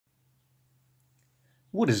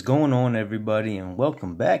What is going on, everybody, and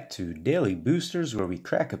welcome back to Daily Boosters, where we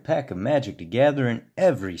crack a pack of Magic to gather in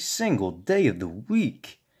every single day of the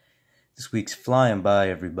week. This week's flying by,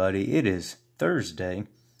 everybody. It is Thursday,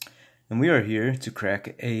 and we are here to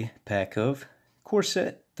crack a pack of Core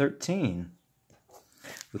Set 13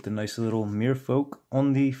 with the nice little Merfolk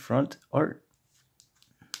on the front art.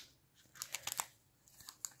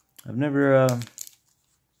 I've never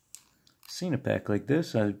seen a pack like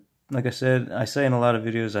this. Like I said, I say in a lot of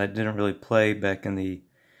videos I didn't really play back in the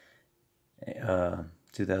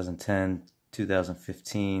 2010,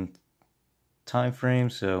 2015 time frame,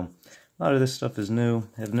 so a lot of this stuff is new.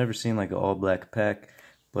 I've never seen like an all-black pack,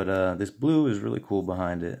 but this blue is really cool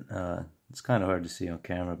behind it. It's kind of hard to see on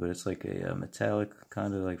camera, but it's like a metallic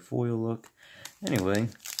kind of like foil look. Anyway,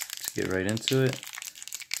 let's get right into it.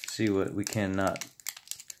 See what we cannot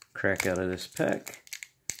crack out of this pack.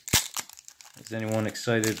 Is anyone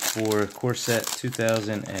excited for Core Set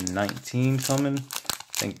 2019 coming?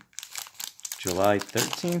 I think July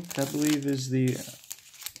 13th, I believe, is the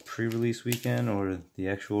pre-release weekend, or the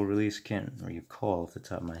actual release. Can't recall off the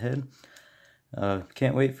top of my head.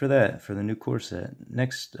 Can't wait for that, for the new Core Set.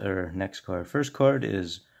 Next card. First card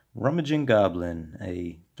is Rummaging Goblin,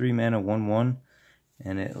 a 3-mana 1/1,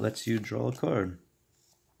 and it lets you draw a card.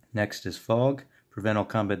 Next is Fog. Prevent all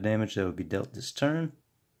combat damage that would be dealt this turn.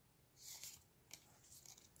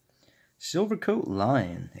 Silvercoat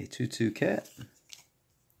Lion, a 2/2 cat.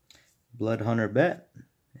 Bloodhunter Bat,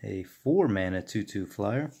 a 4-mana 2/2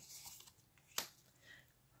 flyer.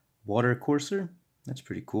 Water Courser, that's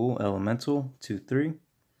pretty cool. Elemental, 2/3.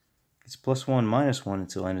 It's +1/-1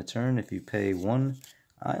 until end of turn if you pay 1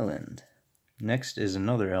 island. Next is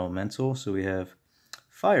another elemental, so we have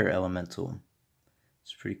Fire Elemental.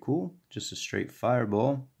 It's pretty cool, just a straight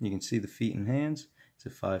fireball. You can see the feet and hands. It's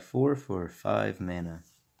a 5/4 for 5 mana.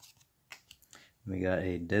 We got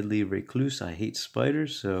a Deadly Recluse. I hate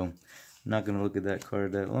spiders, so I'm not going to look at that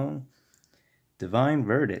card that long. Divine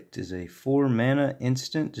Verdict is a 4-mana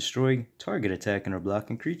instant. Destroy target attacking or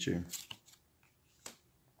blocking creature.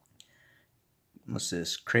 What's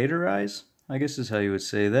this? Craterize? I guess is how you would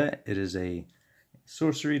say that. It is a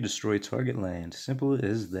sorcery. Destroy target land. Simple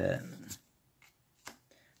as that.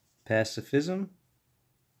 Pacifism.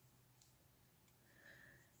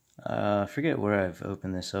 I forget where I've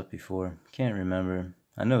opened this up before. Can't remember.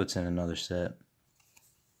 I know it's in another set.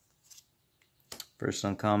 First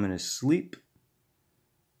uncommon is Sleep.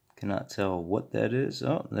 Cannot tell what that is.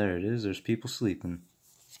 Oh, there it is. There's people sleeping.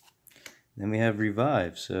 Then we have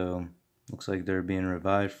Revive. So, looks like they're being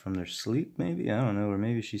revived from their sleep, maybe? I don't know. Or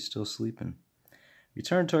maybe she's still sleeping.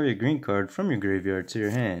 Return target green card from your graveyard to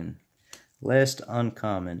your hand. Last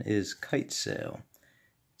uncommon is Kite Sail.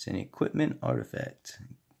 It's an equipment artifact.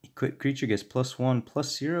 Equipped creature gets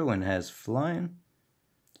 +1/+0 and has flying.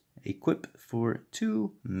 Equip for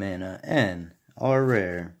 2 mana. And our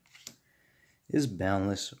rare is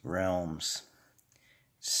Boundless Realms.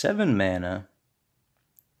 7 mana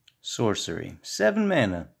sorcery. 7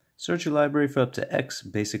 mana. Search your library for up to X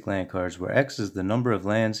basic land cards, where X is the number of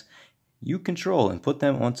lands you control, and put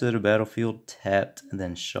them onto the battlefield tapped, and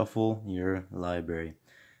then shuffle your library.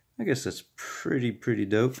 I guess that's pretty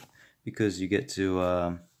dope, because you get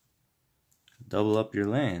to double up your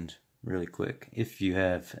land really quick if you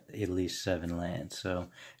have at least 7 lands. So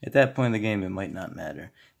at that point in the game, it might not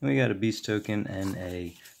matter. And we got a Beast Token and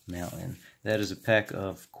a Mountain. That is a pack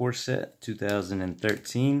of Core Set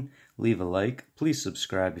 2013. Leave a like. Please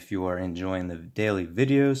subscribe if you are enjoying the daily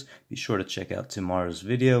videos. Be sure to check out tomorrow's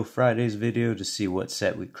video, Friday's video, to see what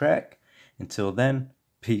set we crack. Until then,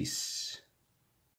 peace.